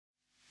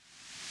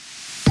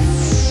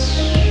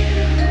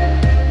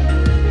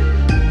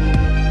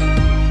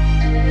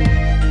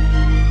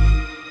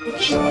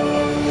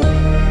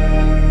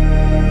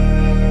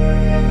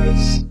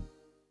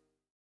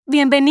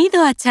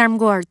Bienvenido a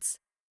Charm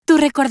Words, tu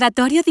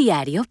recordatorio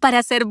diario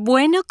para ser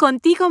bueno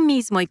contigo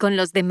mismo y con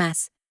los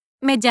demás.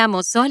 Me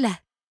llamo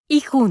Sola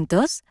y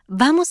juntos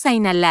vamos a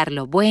inhalar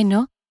lo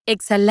bueno,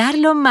 exhalar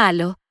lo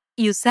malo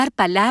y usar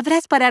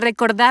palabras para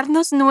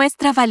recordarnos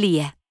nuestra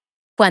valía.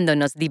 Cuando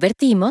nos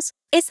divertimos,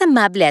 es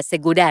amable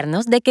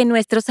asegurarnos de que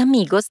nuestros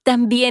amigos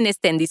también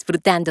estén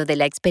disfrutando de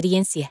la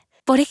experiencia.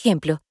 Por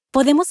ejemplo,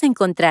 podemos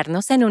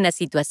encontrarnos en una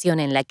situación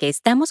en la que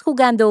estamos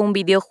jugando un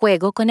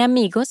videojuego con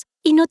amigos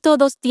y no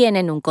todos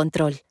tienen un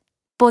control.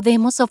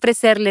 Podemos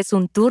ofrecerles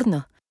un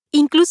turno.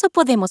 Incluso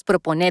podemos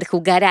proponer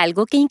jugar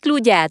algo que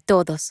incluya a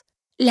todos.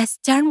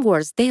 Las Charm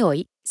Words de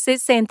hoy se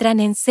centran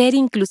en ser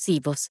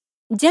inclusivos,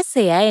 ya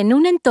sea en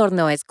un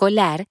entorno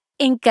escolar,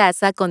 en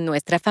casa con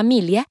nuestra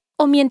familia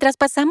o mientras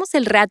pasamos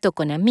el rato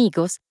con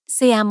amigos,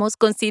 seamos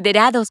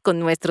considerados con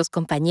nuestros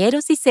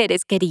compañeros y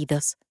seres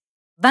queridos.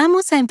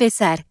 Vamos a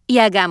empezar y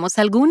hagamos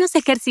algunos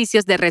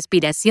ejercicios de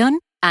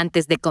respiración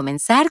antes de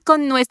comenzar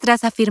con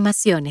nuestras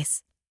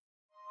afirmaciones.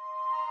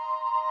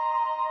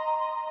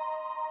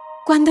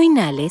 Cuando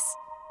inhales,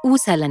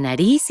 usa la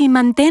nariz y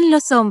mantén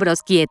los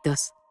hombros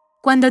quietos.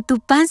 Cuando tu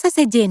panza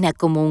se llena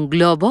como un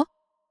globo,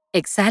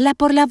 exhala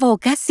por la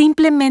boca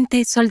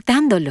simplemente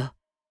soltándolo.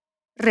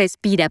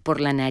 Respira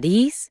por la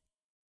nariz,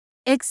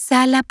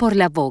 exhala por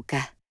la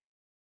boca.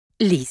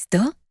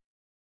 ¿Listo?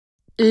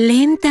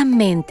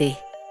 Lentamente.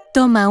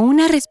 Toma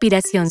una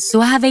respiración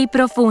suave y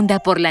profunda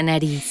por la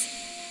nariz.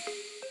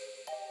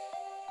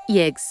 Y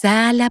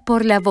exhala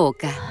por la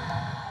boca.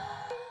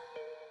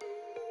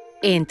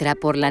 Entra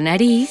por la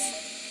nariz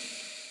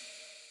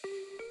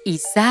y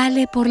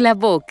sale por la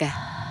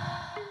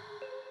boca.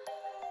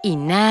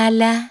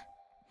 Inhala.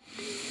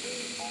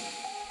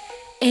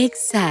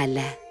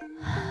 Exhala.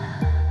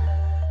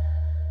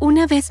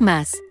 Una vez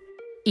más.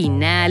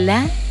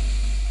 Inhala.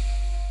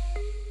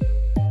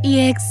 Y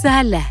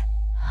exhala.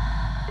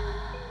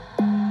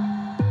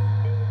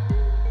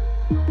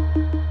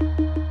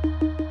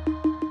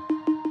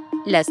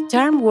 Las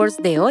Charm Words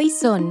de hoy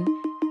son: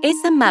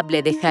 es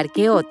amable dejar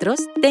que otros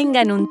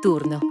tengan un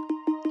turno.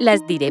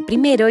 Las diré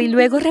primero y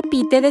luego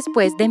repite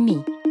después de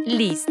mí.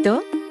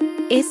 ¿Listo?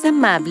 Es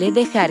amable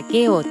dejar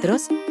que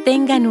otros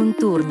tengan un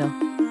turno.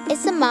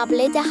 Es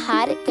amable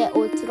dejar que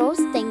otros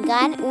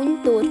tengan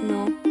un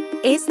turno.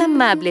 Es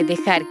amable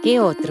dejar que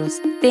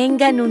otros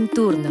tengan un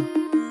turno.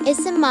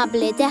 Es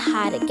amable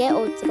dejar que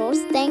otros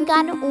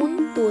tengan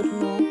un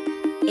turno.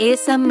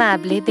 Es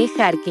amable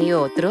dejar que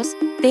otros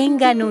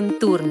tengan un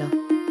turno.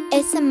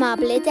 Es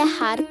amable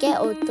dejar que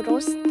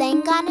otros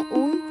tengan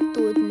un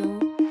turno.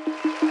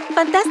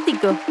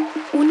 ¡Fantástico!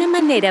 Una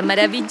manera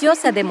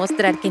maravillosa de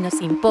mostrar que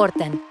nos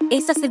importan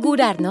es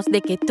asegurarnos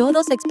de que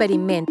todos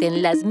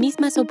experimenten las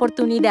mismas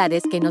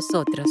oportunidades que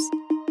nosotros.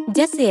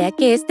 Ya sea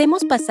que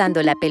estemos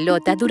pasando la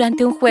pelota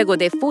durante un juego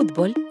de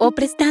fútbol o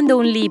prestando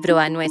un libro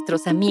a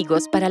nuestros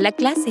amigos para la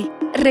clase,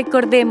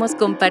 recordemos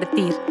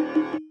compartir.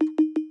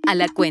 A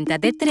la cuenta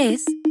de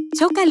 3,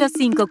 choca los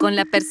 5 con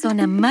la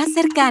persona más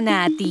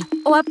cercana a ti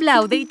o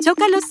aplaude y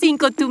choca los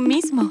 5 tú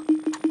mismo.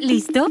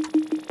 ¿Listo?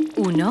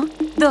 1,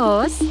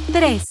 2,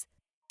 3.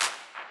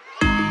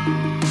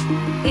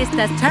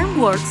 Estas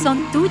Charm Words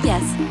son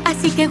tuyas,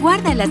 así que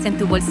guárdalas en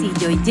tu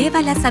bolsillo y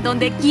llévalas a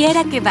donde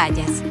quiera que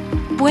vayas.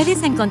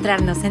 Puedes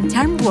encontrarnos en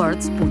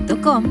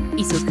charmwords.com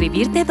y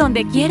suscribirte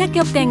donde quiera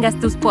que obtengas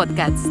tus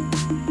podcasts.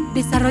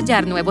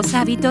 Desarrollar nuevos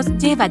hábitos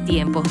lleva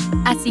tiempo,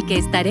 así que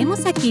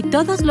estaremos aquí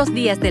todos los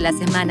días de la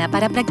semana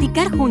para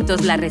practicar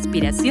juntos la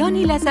respiración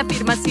y las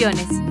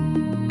afirmaciones.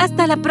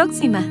 ¡Hasta la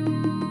próxima!